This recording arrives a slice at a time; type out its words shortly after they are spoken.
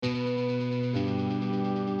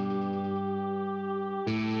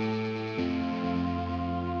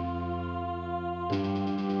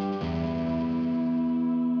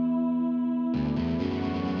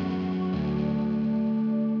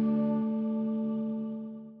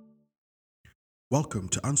Welcome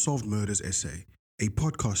to Unsolved Murders Essay, a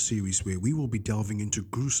podcast series where we will be delving into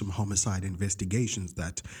gruesome homicide investigations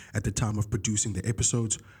that, at the time of producing the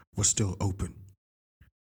episodes, were still open.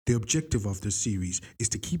 The objective of this series is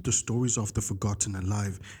to keep the stories of the forgotten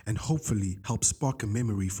alive and hopefully help spark a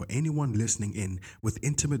memory for anyone listening in with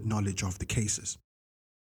intimate knowledge of the cases.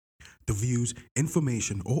 The views,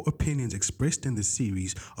 information, or opinions expressed in this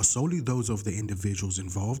series are solely those of the individuals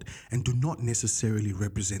involved and do not necessarily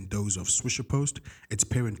represent those of Swisher Post, its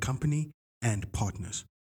parent company, and partners.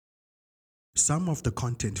 Some of the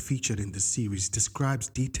content featured in this series describes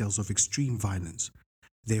details of extreme violence.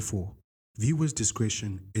 Therefore, viewers'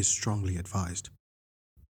 discretion is strongly advised.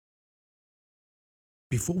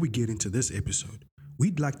 Before we get into this episode,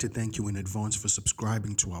 we'd like to thank you in advance for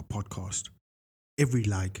subscribing to our podcast. Every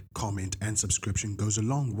like, comment, and subscription goes a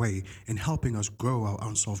long way in helping us grow our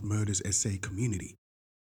Unsolved Murders Essay community.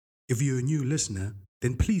 If you're a new listener,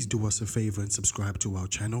 then please do us a favor and subscribe to our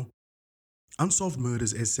channel. Unsolved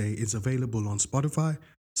Murders Essay is available on Spotify,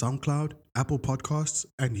 SoundCloud, Apple Podcasts,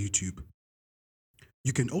 and YouTube.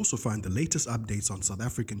 You can also find the latest updates on South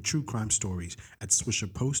African true crime stories at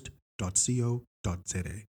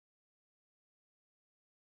swisherpost.co.za.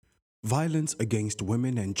 Violence against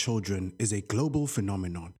women and children is a global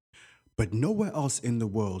phenomenon, but nowhere else in the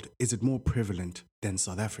world is it more prevalent than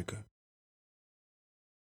South Africa.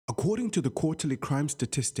 According to the quarterly crime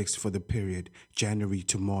statistics for the period January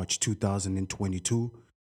to March 2022,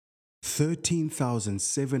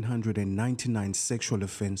 13,799 sexual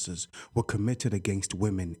offenses were committed against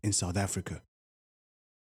women in South Africa.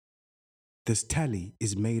 This tally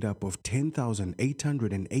is made up of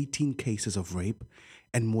 10,818 cases of rape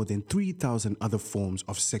and more than 3,000 other forms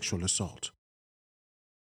of sexual assault.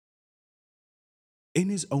 In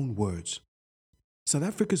his own words, South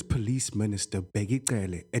Africa's police minister Bheki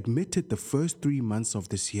Cele admitted the first 3 months of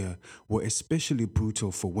this year were especially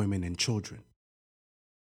brutal for women and children.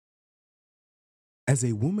 As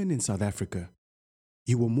a woman in South Africa,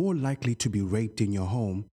 you were more likely to be raped in your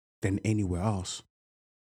home than anywhere else.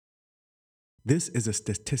 This is a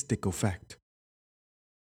statistical fact.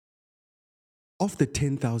 Of the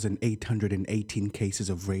 10,818 cases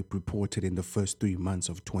of rape reported in the first 3 months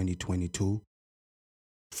of 2022,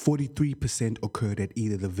 43% occurred at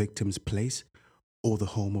either the victim's place or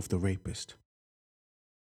the home of the rapist.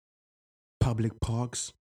 Public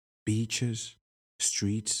parks, beaches,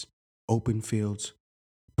 streets, open fields,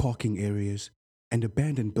 parking areas, and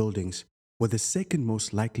abandoned buildings were the second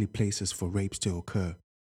most likely places for rapes to occur.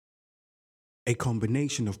 A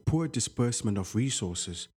combination of poor disbursement of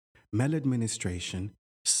resources, maladministration,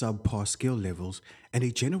 subpar skill levels, and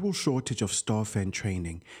a general shortage of staff and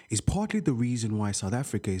training is partly the reason why South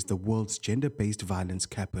Africa is the world's gender-based violence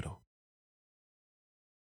capital.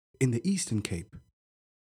 In the Eastern Cape,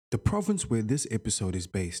 the province where this episode is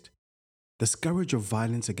based, the scourge of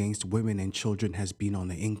violence against women and children has been on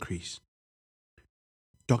the increase.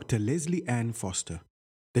 Dr. Leslie Ann Foster,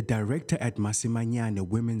 the director at Masimanyane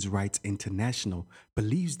Women's Rights International,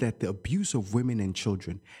 believes that the abuse of women and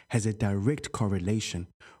children has a direct correlation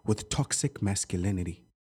with toxic masculinity.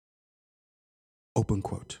 Open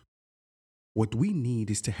quote. What we need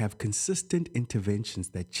is to have consistent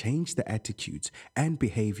interventions that change the attitudes and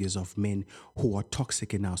behaviors of men who are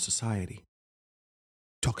toxic in our society.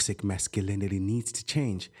 Toxic masculinity needs to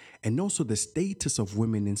change, and also the status of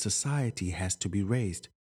women in society has to be raised.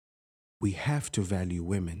 We have to value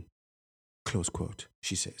women, close quote,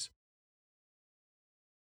 she says.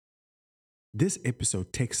 This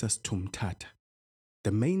episode takes us to Mtwa,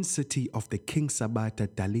 the main city of the King Sabata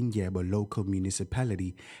Dalindyebo local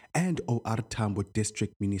municipality and OR Tambo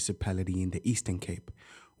district municipality in the Eastern Cape,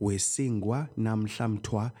 where Singwa Namhla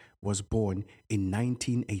Mtwa was born in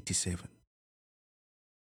 1987.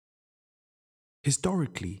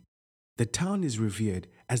 Historically, the town is revered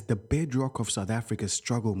as the bedrock of South Africa's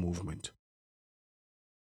struggle movement.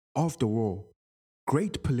 After all,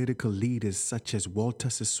 great political leaders such as Walter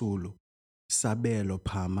Sisulu, Sabelo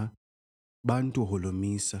Phama, Bantu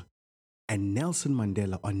Holomisa, and Nelson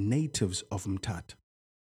Mandela are natives of Mtwa.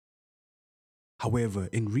 However,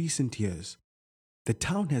 in recent years, the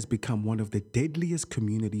town has become one of the deadliest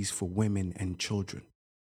communities for women and children.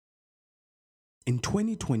 In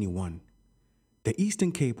 2021, the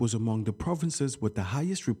Eastern Cape was among the provinces with the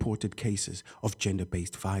highest reported cases of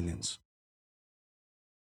gender-based violence.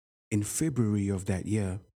 In February of that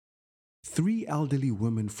year, 3 elderly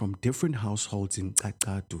women from different households in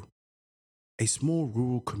Cacadu, a small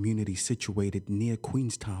rural community situated near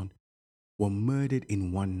Queenstown, were murdered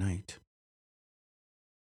in one night.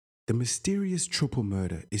 The mysterious triple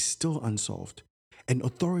murder is still unsolved, and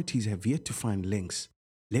authorities have yet to find links,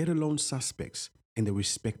 let alone suspects, in the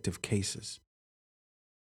respective cases.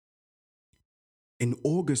 In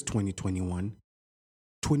August 2021,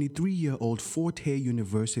 23-year-old Fort Hare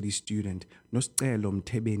University student Noscelo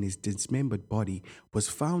Mthebeni's dismembered body was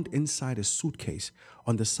found inside a suitcase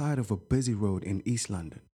on the side of a busy road in East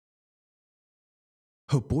London.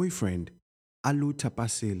 Her boyfriend, Alu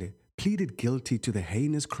Tapasile, pleaded guilty to the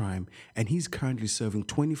heinous crime and he's currently serving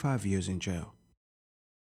 25 years in jail.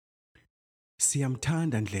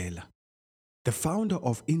 Siyamthanda Ndlela, the founder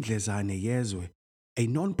of Indlezane Yezwe, a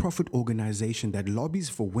non-profit organization that lobbies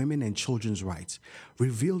for women and children's rights,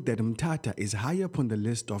 revealed that Mthatha is high up on the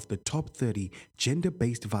list of the top 30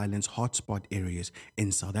 gender-based violence hotspot areas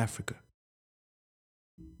in South Africa.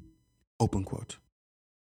 Open quote.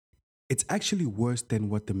 It's actually worse than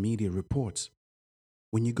what the media reports.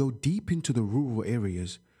 When you go deep into the rural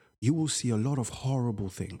areas, you will see a lot of horrible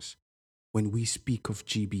things when we speak of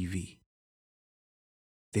GBV.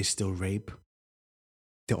 There's still rape.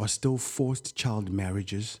 There are still forced child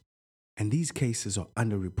marriages, and these cases are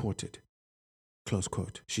underreported. Close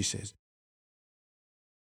quote, she says.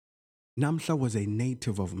 Namhla was a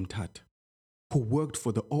native of Mthatha who worked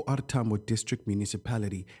for the OR Tambo district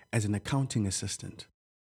municipality as an accounting assistant.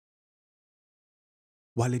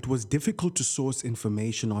 While it was difficult to source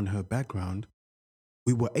information on her background,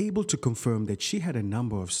 we were able to confirm that she had a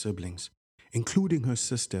number of siblings, including her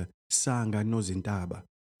sister Sanga Nozintaba,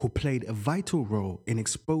 who played a vital role in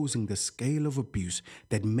exposing the scale of abuse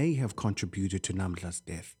that may have contributed to Namhla's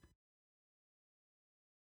death.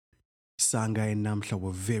 Sanga and Namhla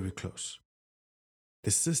were very close.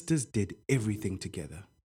 The sisters did everything together.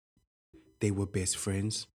 They were best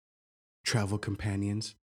friends, travel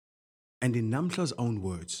companions, and in Namhla's own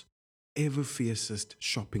words, ever fiercest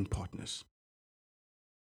shopping partners.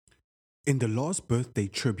 In the last birthday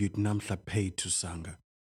tribute Namhla paid to Sanga,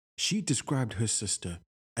 she described her sister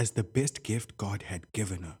as the best gift God had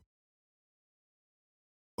given her.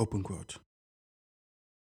 Open quote.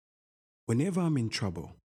 Whenever I'm in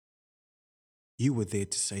trouble, you were there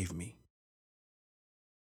to save me.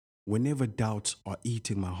 Whenever doubts are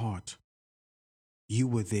eating my heart, you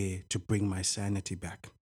were there to bring my sanity back.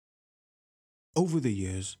 Over the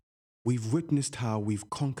years, we've witnessed how we've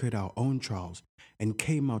conquered our own trials and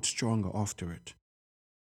came out stronger after it.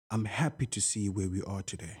 I'm happy to see where we are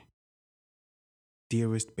today.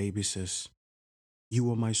 Dearest baby sis, you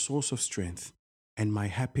are my source of strength and my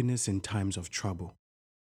happiness in times of trouble.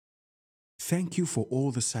 Thank you for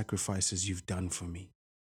all the sacrifices you've done for me.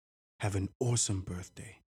 Have an awesome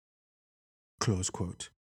birthday. Close quote.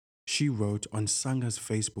 She wrote on Sanga's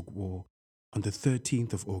Facebook wall on the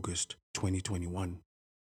 13th of August, 2021.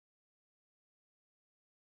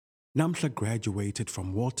 Namhla graduated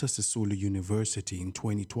from Walter Sisulu University in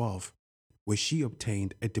 2012, where she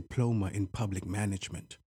obtained a diploma in public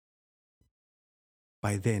management.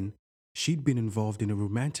 By then, she'd been involved in a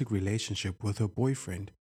romantic relationship with her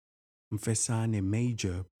boyfriend, Mfesane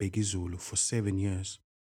Major Begizulu, for 7 years.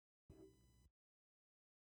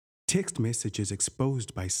 Text messages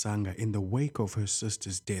exposed by Sanga in the wake of her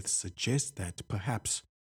sister's death suggest that, perhaps,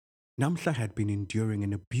 Namhla had been enduring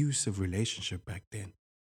an abusive relationship back then.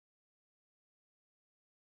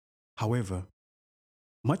 However,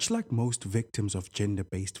 much like most victims of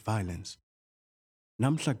gender-based violence,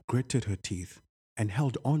 Namhla gritted her teeth and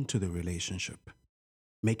held on to the relationship,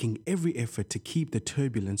 making every effort to keep the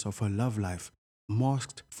turbulence of her love life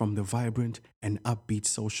masked from the vibrant and upbeat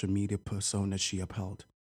social media persona she upheld.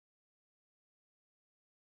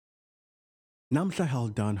 Namhla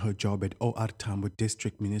held down her job at OR Tambo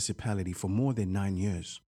District Municipality for more than 9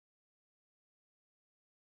 years.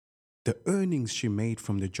 The earnings she made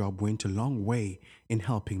from the job went a long way in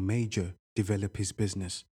helping Major develop his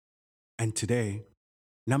business. And today,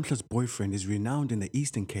 Namhla's boyfriend is renowned in the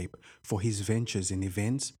Eastern Cape for his ventures in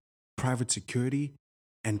events, private security,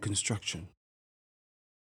 and construction.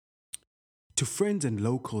 To friends and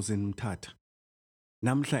locals in Mthatha,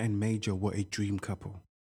 Namhla and Major were a dream couple,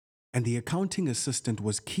 and the accounting assistant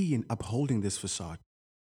was key in upholding this facade.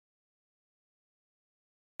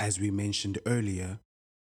 As we mentioned earlier,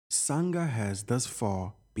 Sanga has thus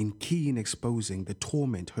far been key in exposing the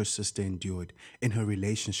torment her sister endured in her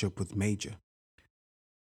relationship with Major.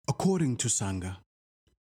 According to Sanga,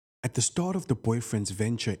 at the start of the boyfriend's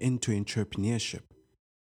venture into entrepreneurship,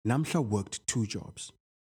 Namhla worked 2 jobs: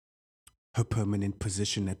 her permanent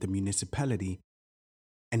position at the municipality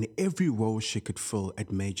and every role she could fill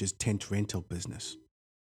at Major's tent rental business.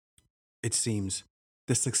 It seems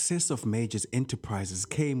the success of Major's enterprises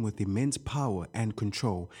came with immense power and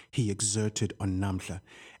control he exerted on Namhla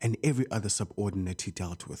and every other subordinate he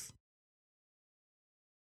dealt with.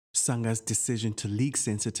 Sanga's decision to leak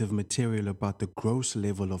sensitive material about the gross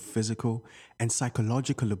level of physical and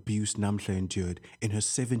psychological abuse Namhla endured in her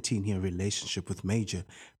 17-year relationship with Major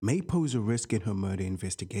may pose a risk in her murder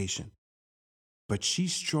investigation. But she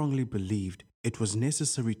strongly believed it was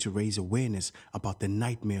necessary to raise awareness about the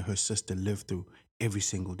nightmare her sister lived through every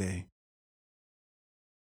single day.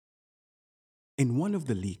 In one of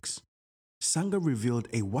the leaks, Sanga revealed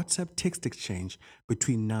a WhatsApp text exchange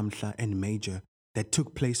between Namhla and Major that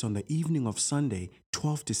took place on the evening of Sunday,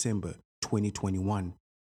 12 December 2021,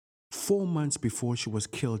 4 months before she was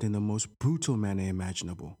killed in the most brutal manner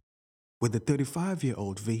imaginable, where the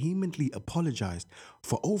 35-year-old vehemently apologized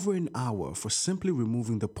for over an hour for simply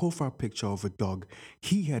removing the profile picture of a dog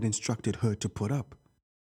he had instructed her to put up.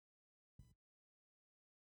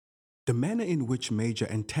 The manner in which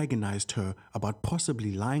Major antagonized her about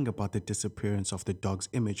possibly lying about the disappearance of the dog's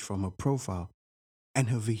image from her profile and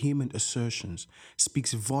her vehement assertions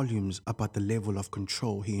speaks volumes about the level of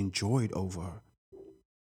control he enjoyed over her.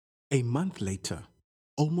 A month later,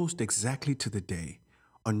 almost exactly to the day,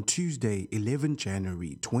 on Tuesday, 11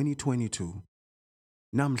 January 2022,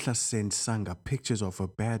 Namhla sent Sanga pictures of her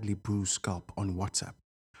badly bruised scalp on WhatsApp,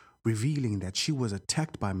 revealing that she was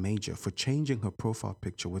attacked by Major for changing her profile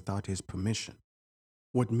picture without his permission.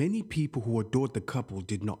 What many people who adored the couple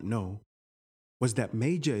did not know was that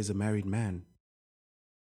Major is a married man.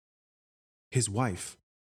 His wife,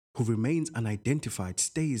 who remains unidentified,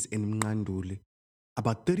 stays in Mnganduli,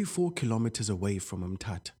 about 34 kilometers away from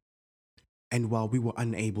Mtwa. And while we were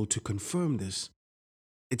unable to confirm this,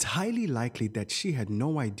 it's highly likely that she had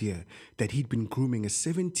no idea that he'd been grooming a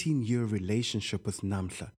 17-year relationship with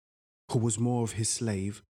Namhla, who was more of his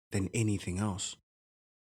slave than anything else.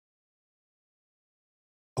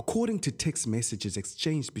 According to text messages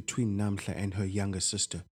exchanged between Namhla and her younger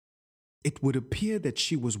sister, it would appear that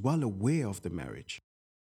she was well aware of the marriage.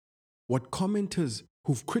 What commenters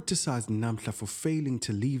who've criticized Namhla for failing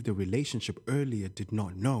to leave the relationship earlier did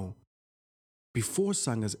not know, before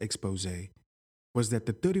Sanga's expose, was that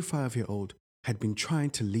the 35-year-old had been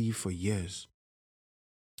trying to leave for years.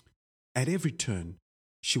 At every turn,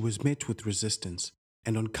 she was met with resistance,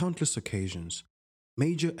 and on countless occasions,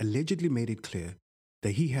 Major allegedly made it clear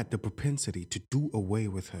that he had the propensity to do away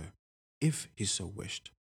with her, if he so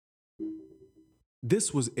wished.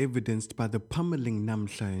 This was evidenced by the pummeling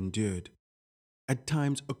Namhla endured, at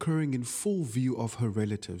times occurring in full view of her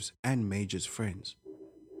relatives and Major's friends.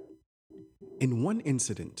 In one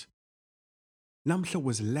incident, Namhla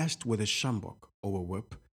was lashed with a shambok, or a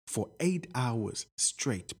whip, for 8 hours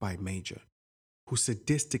straight by Major, who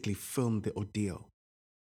sadistically filmed the ordeal.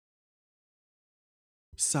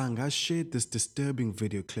 Sanga shared this disturbing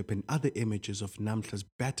video clip and other images of Namhla's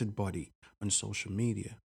battered body on social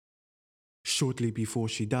media. Shortly before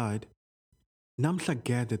she died, Namhla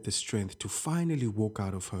gathered the strength to finally walk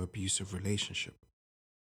out of her abusive relationship.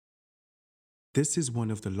 This is one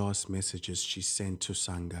of the last messages she sent to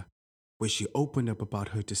Sanga, where she opened up about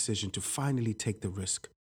her decision to finally take the risk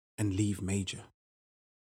and leave Major.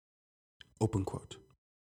 Open quote.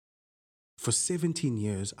 For 17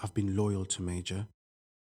 years, I've been loyal to Major,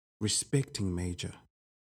 respecting Major,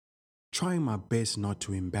 trying my best not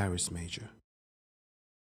to embarrass Major.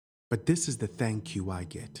 But this is the thank you I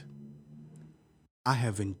get. I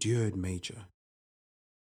have endured Major.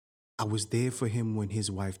 I was there for him when his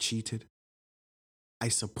wife cheated. I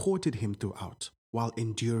supported him throughout while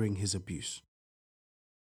enduring his abuse.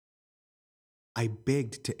 I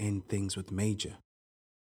begged to end things with Major.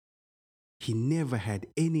 He never had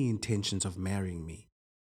any intentions of marrying me.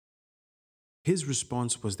 His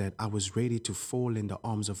response was that I was ready to fall in the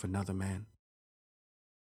arms of another man.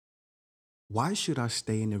 Why should I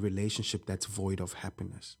stay in a relationship that's void of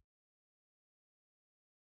happiness?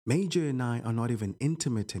 Major and I are not even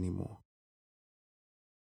intimate anymore.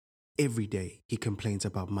 Every day he complains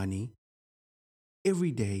about money.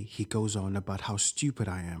 Every day he goes on about how stupid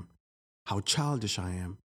I am, how childish I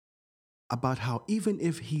am, about how even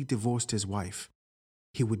if he divorced his wife,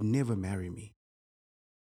 he would never marry me.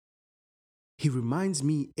 He reminds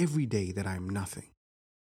me every day that I am nothing.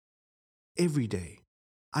 Every day,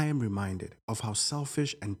 I am reminded of how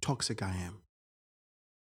selfish and toxic I am.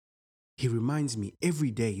 He reminds me every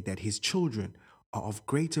day that his children are of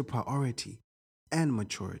greater priority and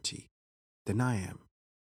maturity than I am.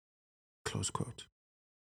 Close quote.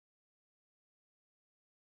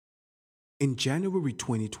 In January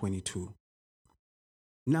 2022,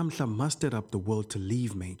 Namhla mustered up the will to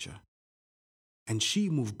leave Major, and she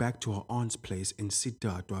moved back to her aunt's place in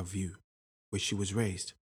Sitadwa View, where she was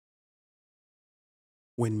raised.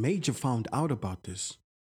 When Major found out about this,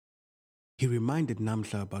 He reminded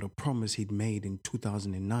Namhla about a promise he'd made in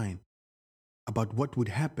 2009 about what would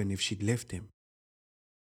happen if she'd left him.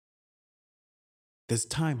 This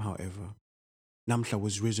time, however, Namhla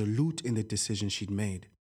was resolute in the decision she'd made,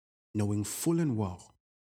 knowing full and well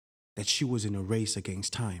that she was in a race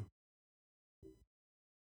against time.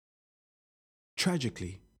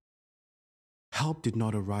 Tragically, help did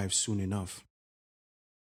not arrive soon enough,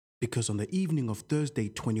 because on the evening of Thursday,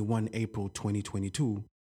 21 April 2022,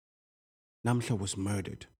 Namhla was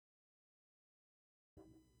murdered.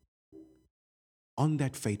 On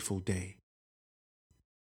that fateful day,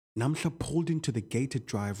 Namhla pulled into the gated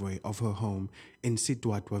driveway of her home in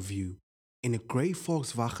Mtwa View in a grey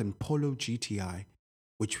Volkswagen Polo GTI,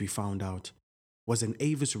 which we found out was an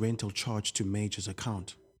Avis rental charged to Major's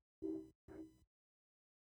account.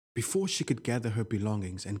 Before she could gather her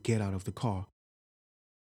belongings and get out of the car,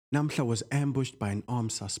 Namhla was ambushed by an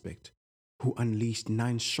armed suspect who unleashed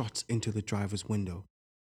 9 shots into the driver's window,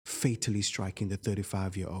 fatally striking the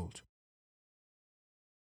 35-year-old.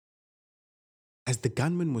 As the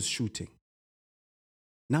gunman was shooting,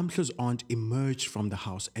 Namhla's aunt emerged from the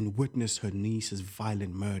house and witnessed her niece's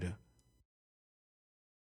violent murder.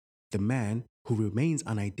 The man, who remains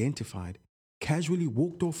unidentified, casually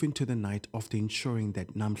walked off into the night after ensuring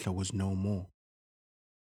that Namhla was no more.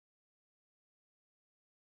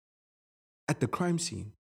 At the crime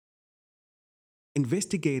scene,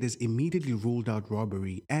 investigators immediately ruled out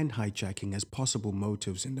robbery and hijacking as possible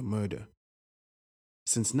motives in the murder,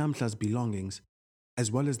 since Namhla's belongings,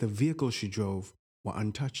 as well as the vehicle she drove, were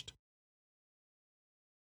untouched.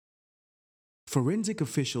 Forensic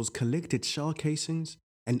officials collected shell casings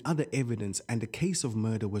and other evidence, and a case of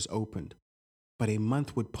murder was opened, but a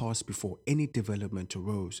month would pass before any development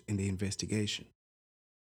arose in the investigation.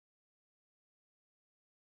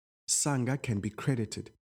 Sanga can be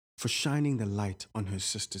credited for shining the light on her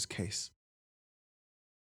sister's case.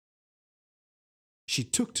 She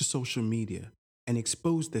took to social media and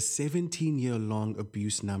exposed the 17-year-long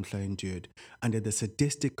abuse Namhla endured under the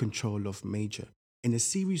sadistic control of Major in a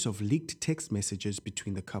series of leaked text messages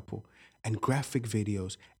between the couple and graphic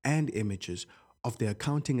videos and images of the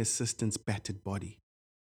accounting assistant's battered body.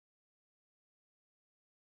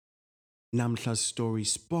 Namhla's story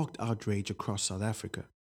sparked outrage across South Africa.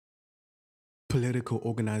 Political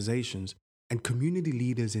organizations and community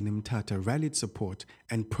leaders in Mtwa rallied support,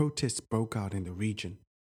 and protests broke out in the region,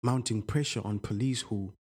 mounting pressure on police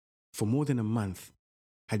who, for more than a month,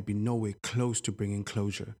 had been nowhere close to bringing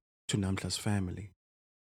closure to Namhla's family.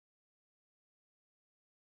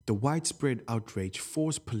 The widespread outrage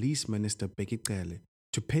forced Police Minister Bekicele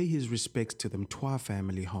to pay his respects to the Mtwa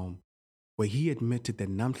family home, where he admitted that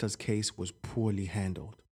Namhla's case was poorly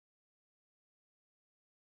handled.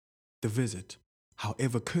 The visit,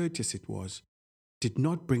 however courteous it was, did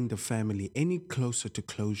not bring the family any closer to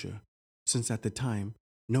closure, since at the time,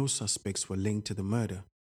 no suspects were linked to the murder.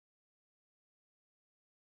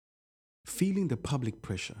 Feeling the public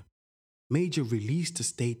pressure, Major released a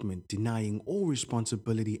statement denying all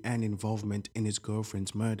responsibility and involvement in his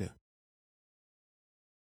girlfriend's murder.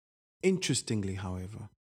 Interestingly, however,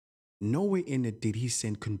 nowhere in it did he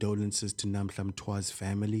send condolences to Namhla Mtwa's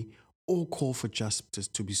family or call for justice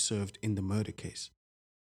to be served in the murder case.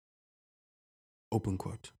 Open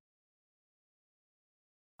quote.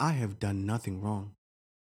 I have done nothing wrong.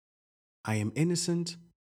 I am innocent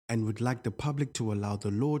and would like the public to allow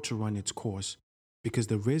the law to run its course, because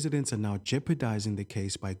the residents are now jeopardizing the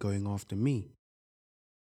case by going after me,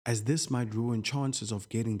 as this might ruin chances of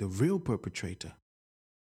getting the real perpetrator.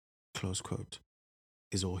 Close quote,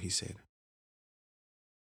 is all he said.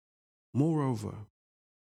 Moreover,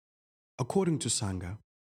 according to Sanga,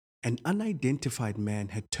 an unidentified man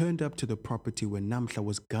had turned up to the property where Namhla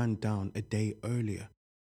was gunned down a day earlier,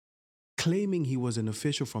 claiming he was an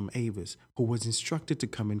official from Avis who was instructed to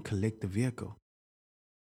come and collect the vehicle.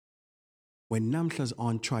 When Namhla's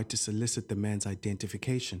aunt tried to solicit the man's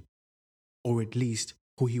identification, or at least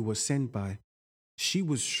who he was sent by, she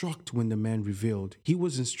was shocked when the man revealed he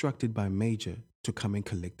was instructed by Major to come and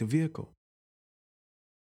collect the vehicle.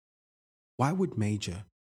 Why would Major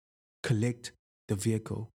collect the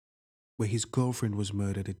vehicle where his girlfriend was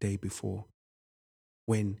murdered a day before,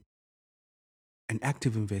 when an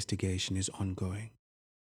active investigation is ongoing?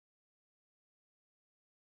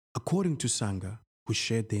 According to Sanga, who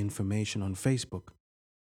shared the information on Facebook,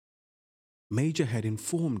 Major had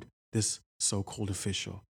informed this so-called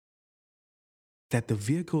official that the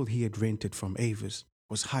vehicle he had rented from Avis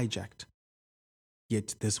was hijacked,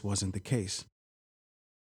 yet this wasn't the case.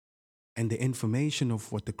 And the information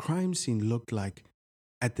of what the crime scene looked like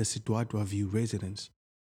at the Mtwa View residence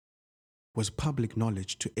was public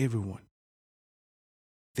knowledge to everyone,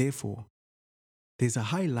 Therefore, there's a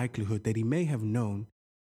high likelihood that he may have known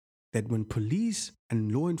that when police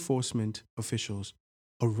and law enforcement officials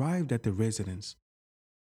arrived at the residence,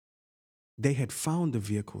 they had found the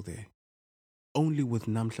vehicle there, only with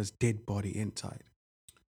Namhla's dead body inside.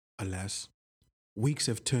 Alas, weeks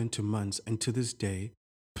have turned to months, and to this day,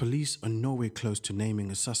 police are nowhere close to naming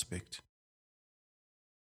a suspect.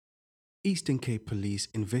 Eastern Cape police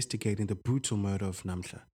investigating the brutal murder of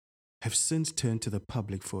Namhla have since turned to the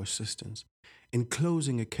public for assistance in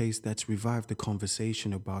closing a case that's revived the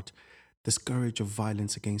conversation about the scourge of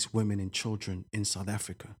violence against women and children in South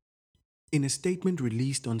Africa. In a statement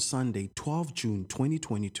released on Sunday, 12 June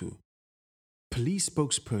 2022, police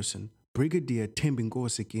spokesperson Brigadier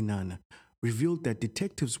Thembinkosi Kinana revealed that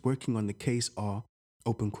detectives working on the case are,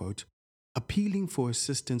 open quote, appealing for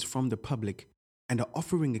assistance from the public and are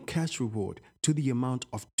offering a cash reward to the amount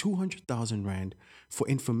of 200,000 Rand for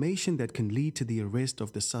information that can lead to the arrest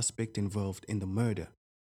of the suspect involved in the murder,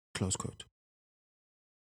 close quote.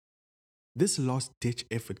 This last-ditch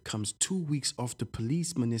effort comes 2 weeks after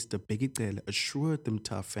Police Minister Bheki assured the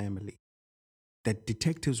Mtwa family that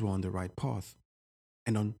detectives were on the right path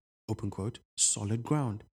and on, open quote, solid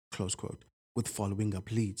ground, close quote, with following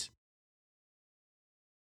up leads.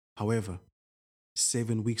 However,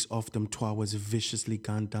 7 weeks after Mtwa was viciously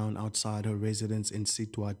gunned down outside her residence in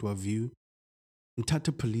Mtwa View,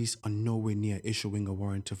 Mthatha police are nowhere near issuing a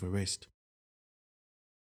warrant of arrest.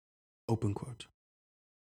 Open quote.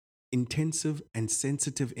 Intensive and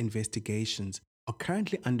sensitive investigations are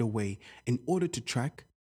currently underway in order to track,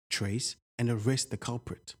 trace, and arrest the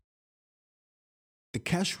culprit. The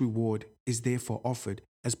cash reward is therefore offered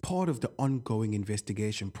as part of the ongoing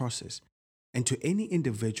investigation process, and to any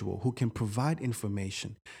individual who can provide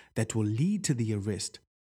information that will lead to the arrest,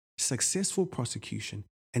 successful prosecution,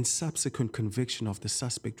 and subsequent conviction of the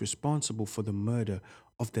suspect responsible for the murder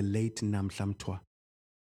of the late Namhla Mtwa.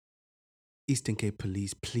 Eastern Cape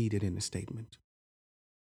Police pleaded in a statement.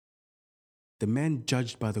 The man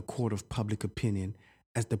judged by the court of public opinion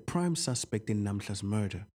as the prime suspect in Namhla's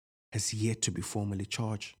murder has yet to be formally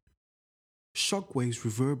charged. Shockwaves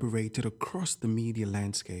reverberated across the media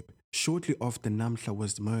landscape shortly after Namhla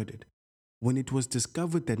was murdered, when it was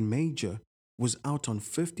discovered that Major was out on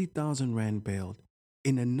 50,000 Rand bail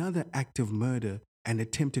in another active murder and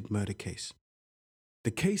attempted murder case.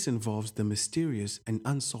 The case involves the mysterious and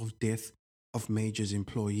unsolved death of Major's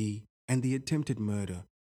employee and the attempted murder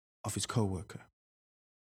of his co-worker.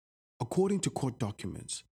 According to court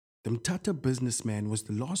documents, the Mthatha businessman was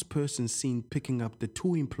the last person seen picking up the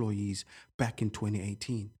two employees back in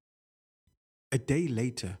 2018. A day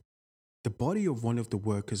later, the body of one of the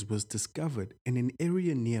workers was discovered in an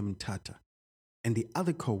area near Mthatha, and the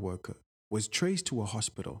other co-worker was traced to a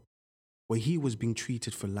hospital where he was being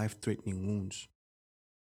treated for life-threatening wounds.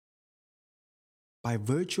 By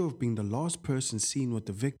virtue of being the last person seen with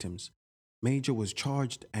the victims, Major was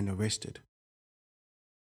charged and arrested.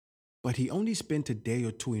 But he only spent a day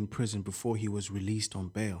or two in prison before he was released on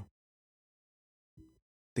bail.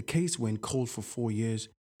 The case went cold for 4 years,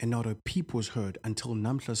 and not a peep was heard until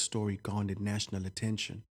Namhla's story garnered national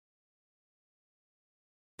attention.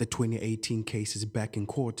 The 2018 case is back in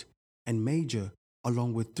court, and Major,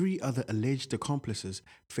 along with 3 other alleged accomplices,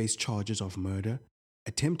 face charges of murder,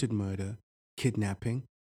 attempted murder, kidnapping,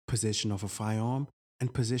 possession of a firearm,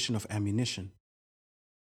 and possession of ammunition.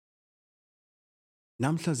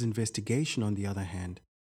 Namhla's investigation, on the other hand,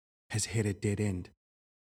 has hit a dead end,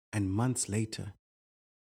 and months later,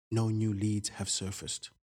 no new leads have surfaced.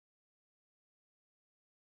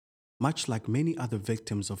 Much like many other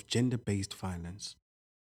victims of gender-based violence,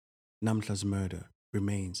 Namhla's murder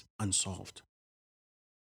remains unsolved.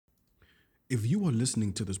 If you are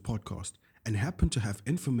listening to this podcast and happen to have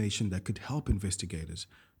information that could help investigators,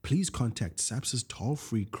 please contact SAPS's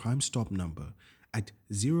toll-free Crime Stop number at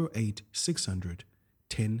 08600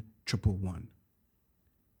 10 111.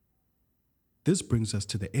 This brings us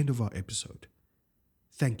to the end of our episode.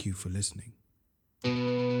 Thank you for listening.